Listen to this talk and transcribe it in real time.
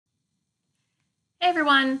Hey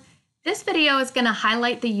everyone, this video is going to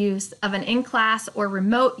highlight the use of an in-class or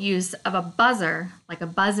remote use of a buzzer, like a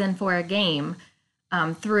buzz-in for a game,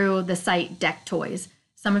 through the site deck.toys.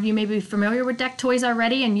 Some of you may be familiar with deck.toys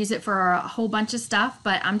already and use it for a whole bunch of stuff,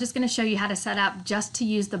 but I'm just going to show you how to set up just to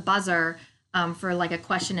use the buzzer for like a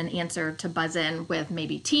question and answer to buzz in with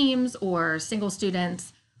maybe teams or single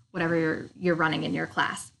students, whatever you're running in your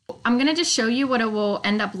class. I'm going to just show you what it will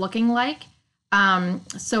end up looking like.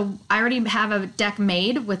 So I already have a deck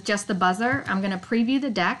made with just the buzzer. I'm going to preview the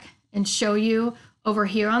deck and show you over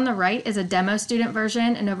here on the right is a demo student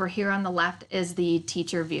version and over here on the left is the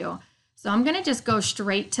teacher view. So I'm going to just go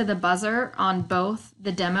straight to the buzzer on both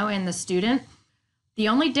the demo and the student. The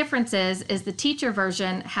only difference is the teacher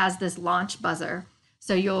version has this launch buzzer.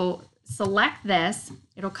 So you'll select this,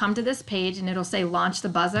 it'll come to this page and it'll say launch the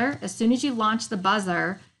buzzer. As soon as you launch the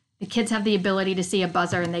buzzer, the kids have the ability to see a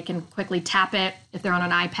buzzer and they can quickly tap it if they're on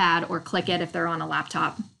an iPad or click it if they're on a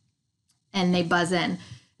laptop, and they buzz in.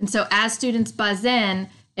 And so as students buzz in,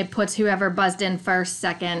 it puts whoever buzzed in first,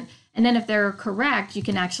 second, and then if they're correct, you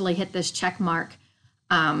can actually hit this check mark.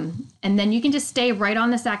 And then you can just stay right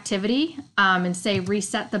on this activity and say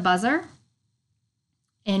reset the buzzer.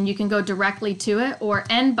 And you can go directly to it, or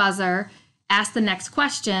end buzzer, ask the next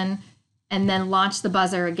question, and then launch the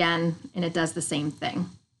buzzer again, and it does the same thing.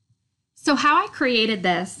 So how I created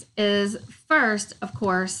this is first, of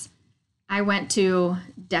course, I went to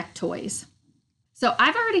deck.toys. So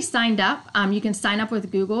I've already signed up. You can sign up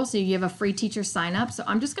with Google, so you have a free teacher sign up. So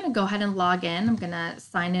I'm just going to go ahead and log in. I'm going to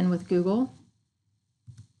sign in with Google.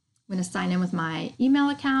 I'm going to sign in with my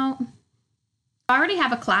email account. I already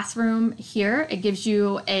have a classroom here. It gives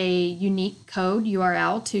you a unique code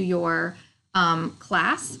URL to your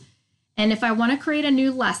class. And if I want to create a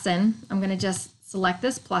new lesson, I'm going to just select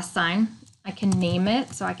this plus sign. I can name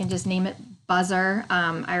it, so I can just name it buzzer.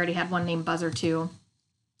 I already had one named buzzer too.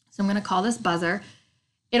 So I'm going to call this buzzer.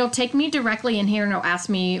 It'll take me directly in here and it'll ask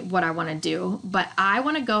me what I want to do, but I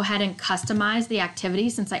want to go ahead and customize the activity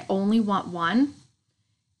since I only want one.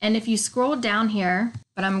 And if you scroll down here,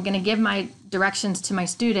 but I'm going to give my directions to my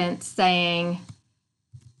students saying,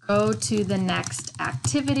 go to the next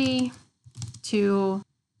activity to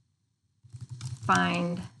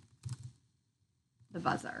find the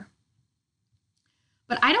buzzer.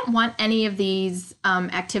 But I don't want any of these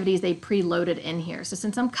activities they preloaded in here. So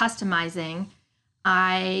since I'm customizing,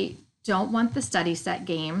 I don't want the study set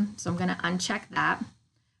game. So I'm going to uncheck that.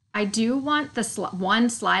 I do want the one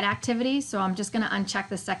slide activity. So I'm just going to uncheck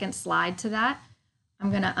the second slide to that.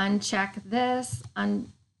 I'm going to uncheck this, and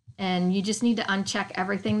you just need to uncheck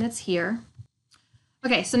everything that's here.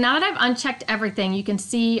 Okay, so now that I've unchecked everything, you can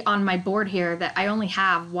see on my board here that I only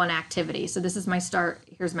have one activity. So this is my start,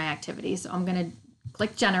 here's my activity. So I'm gonna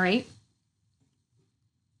click generate.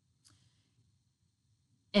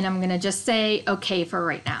 And I'm gonna just say okay for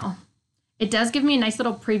right now. It does give me a nice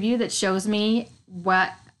little preview that shows me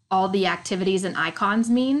what all the activities and icons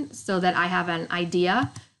mean so that I have an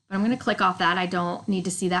idea. But I'm gonna click off that. I don't need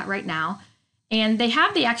to see that right now. And they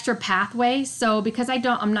have the extra pathway, so because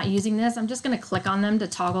I'm not using this, I'm just going to click on them to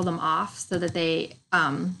toggle them off so that they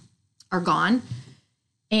are gone.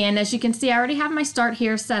 And as you can see, I already have my start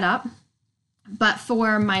here set up. But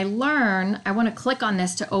for my learn, I want to click on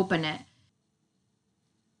this to open it.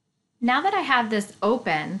 Now that I have this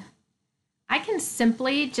open, I can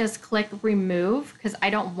simply just click remove because I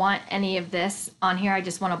don't want any of this on here. I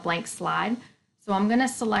just want a blank slide. So I'm going to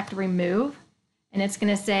select remove. And it's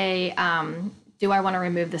going to say, do I want to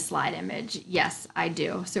remove the slide image? Yes, I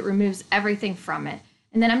do. So it removes everything from it.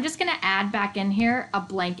 And then I'm just going to add back in here a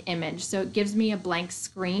blank image. So it gives me a blank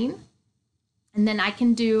screen. And then I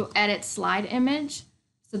can do edit slide image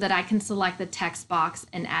so that I can select the text box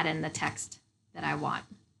and add in the text that I want.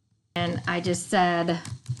 And I just said,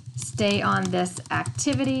 stay on this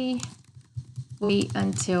activity. Wait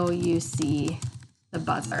until you see the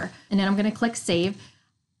buzzer. And then I'm going to click save.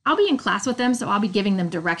 I'll be in class with them, so I'll be giving them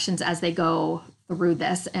directions as they go through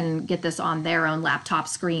this and get this on their own laptop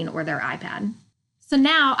screen or their iPad. So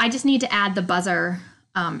now I just need to add the buzzer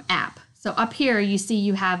app. So up here, you see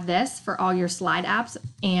you have this for all your slide apps.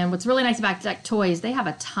 And what's really nice about deck.toys, they have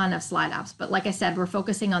a ton of slide apps. But like I said, we're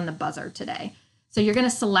focusing on the buzzer today. So you're going to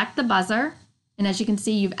select the buzzer. And as you can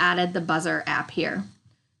see, you've added the buzzer app here.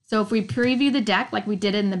 So if we preview the deck like we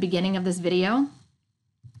did in the beginning of this video,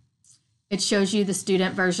 it shows you the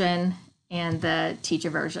student version and the teacher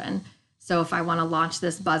version. So if I want to launch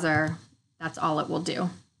this buzzer, that's all it will do.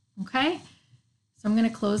 Okay, so I'm going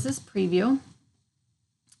to close this preview.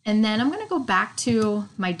 And then I'm going to go back to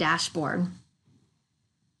my dashboard.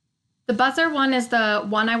 The buzzer one is the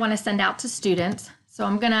one I want to send out to students. So So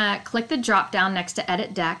I'm gonna click the drop down next to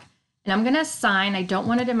Edit Deck, and I'm gonna assign, I don't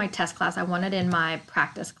want it in my test class, I want it in my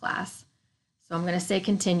practice class. So I'm gonna say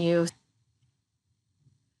continue. So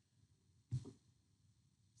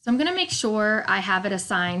I'm gonna make sure I have it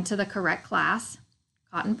assigned to the correct class,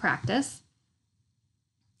 Cotton Practice.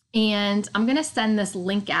 And I'm gonna send this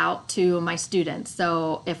link out to my students.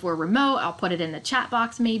 So if we're remote, I'll put it in the chat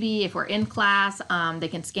box maybe. If we're in class, they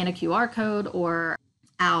can scan a QR code, or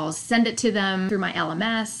I'll send it to them through my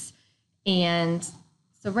LMS. And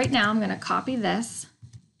so right now I'm gonna copy this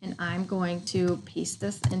and I'm going to paste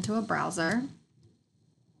this into a browser.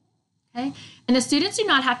 Okay, and the students do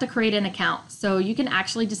not have to create an account. So you can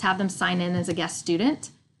actually just have them sign in as a guest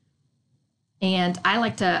student. And I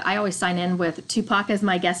always sign in with Tupac as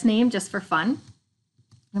my guest name just for fun.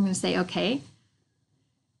 I'm going to say okay.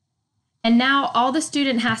 And now all the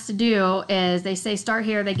student has to do is they say start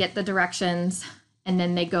here, they get the directions, and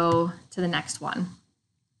then they go to the next one.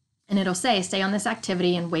 And it'll say stay on this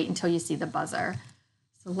activity and wait until you see the buzzer.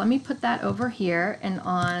 So let me put that over here. And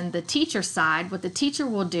on the teacher side, what the teacher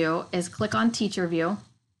will do is click on Teacher View,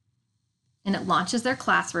 and it launches their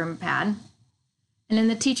classroom pad. And then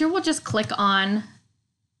the teacher will just click on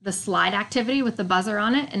the slide activity with the buzzer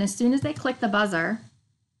on it. And as soon as they click the buzzer,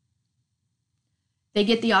 they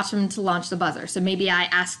get the option to launch the buzzer. So maybe I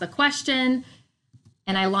ask the question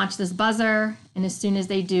and I launch this buzzer. And as soon as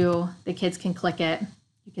they do, the kids can click it.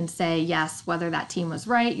 You can say yes, whether that team was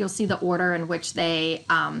right. You'll see the order in which they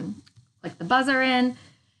click the buzzer in.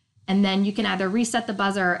 And then you can either reset the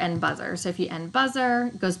buzzer or end buzzer. So if you end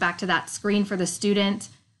buzzer, it goes back to that screen for the student.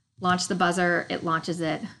 Launch the buzzer, it launches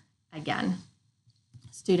it again.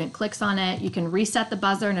 Student clicks on it, you can reset the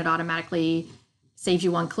buzzer and it automatically saves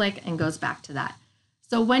you one click and goes back to that.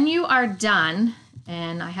 So when you are done,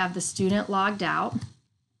 and I have the student logged out,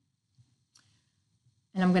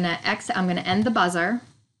 and I'm gonna end the buzzer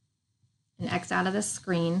and X out of the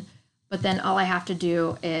screen, but then all I have to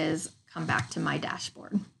do is come back to my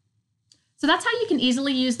dashboard. So that's how you can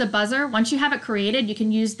easily use the buzzer. Once you have it created, you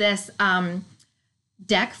can use this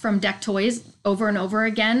deck from deck.toys over and over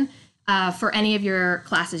again for any of your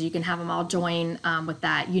classes. You can have them all join with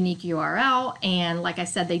that unique URL. And like I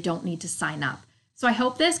said, they don't need to sign up. So I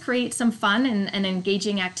hope this creates some fun and an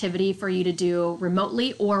engaging activity for you to do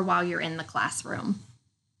remotely or while you're in the classroom.